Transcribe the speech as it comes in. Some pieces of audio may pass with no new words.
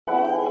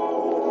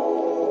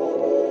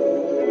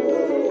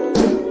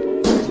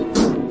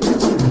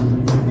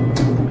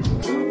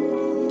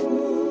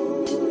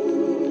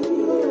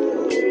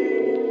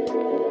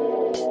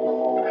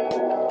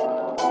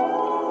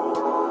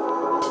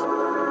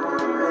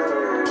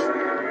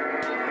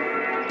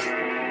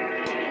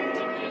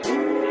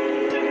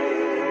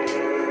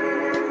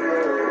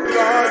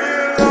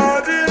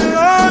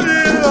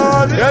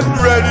Get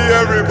ready,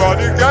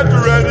 everybody, get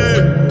ready.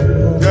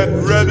 Get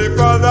ready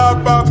for the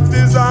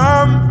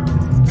baptism.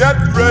 Get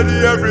ready,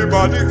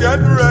 everybody, get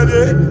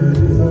ready.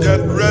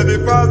 Get ready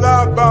for the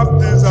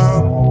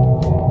baptism.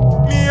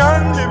 Me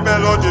and the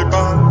melody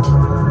band,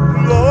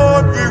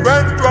 Lord, we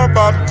went to a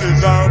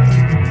baptism.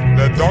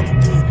 The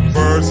doctor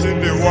first in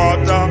the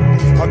water,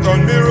 I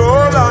done me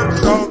roll and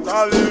shout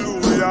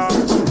hallelujah.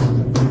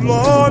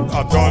 Lord, I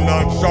done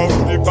and shout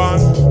the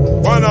band.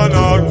 One and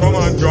all come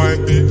and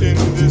join me in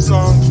the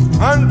song.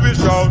 And we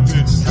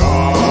shouted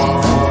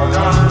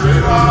Jordan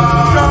River,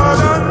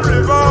 Jordan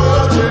River,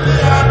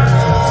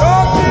 so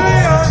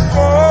million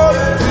cold,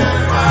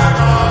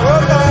 oh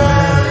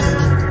Lord,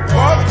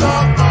 what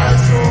up my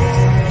soul.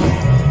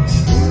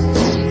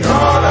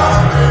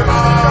 Jordan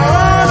River,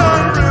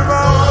 Jordan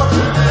River,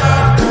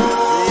 so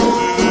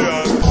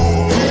million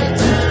cold,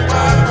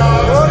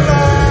 oh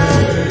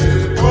Lord,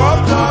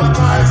 what up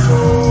my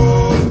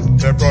soul.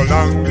 They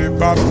prolong the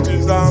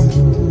baptism,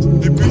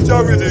 the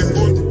preacher with a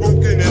good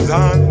book in his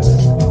hand.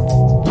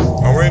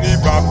 And when he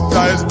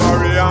baptized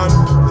Marianne,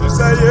 she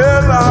said, yeah,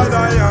 Lord,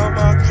 I am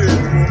a kid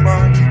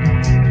woman.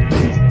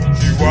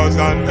 She was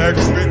an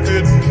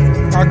ex-wicked.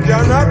 I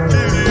cannot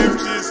believe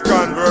she's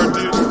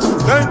converted.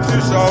 Then she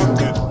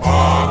shouted,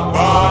 born,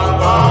 born,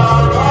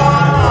 born,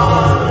 born,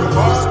 born, you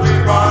must be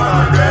born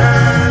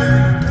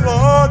again.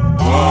 Lord,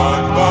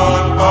 born,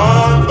 born,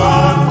 born,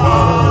 born,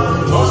 born,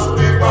 you must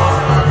be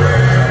born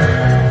again.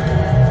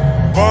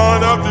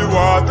 Born of the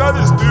water,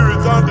 the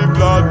spirit and the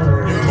blood,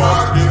 you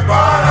must be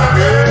born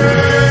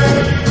again.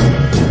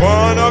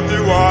 Born of the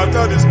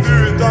water, the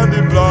spirit and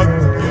the blood,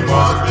 you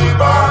must be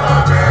born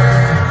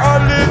again. A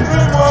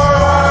little more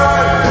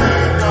oil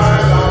in my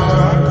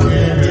lamp,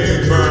 keep it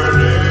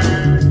burning.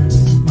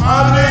 A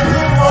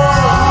little more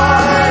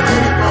oil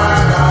in my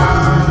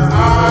lamp,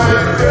 I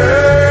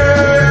pray.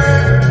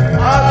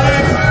 A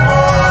little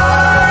more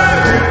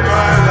oil in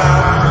my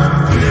lamp,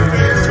 keep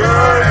it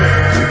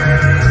burning.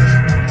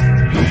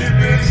 Keep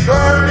it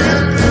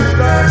burning till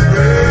the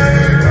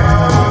break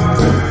of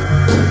day.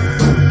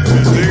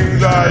 The things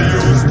I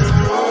used to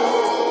do,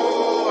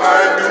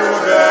 I do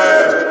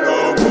them no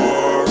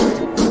more.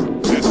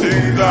 The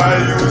things I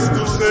used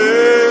to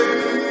say,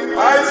 I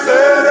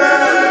say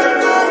them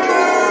no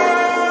more.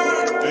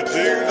 The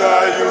things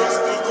I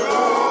used to do,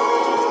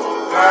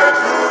 I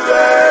do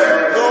them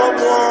no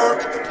more.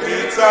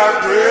 It's a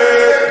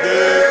great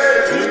day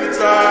since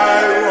I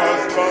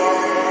was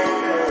born.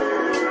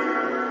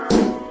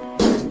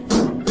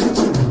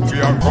 We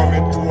are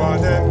coming to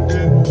an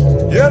ending.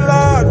 Yeah,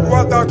 Lord,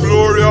 what a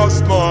glorious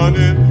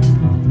morning.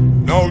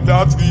 Now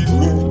that we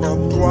could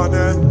come to an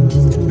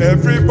end,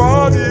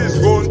 everybody is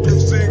going to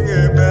sing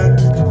amen.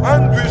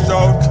 And we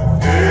shout,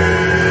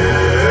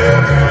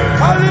 amen.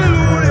 Hallelujah.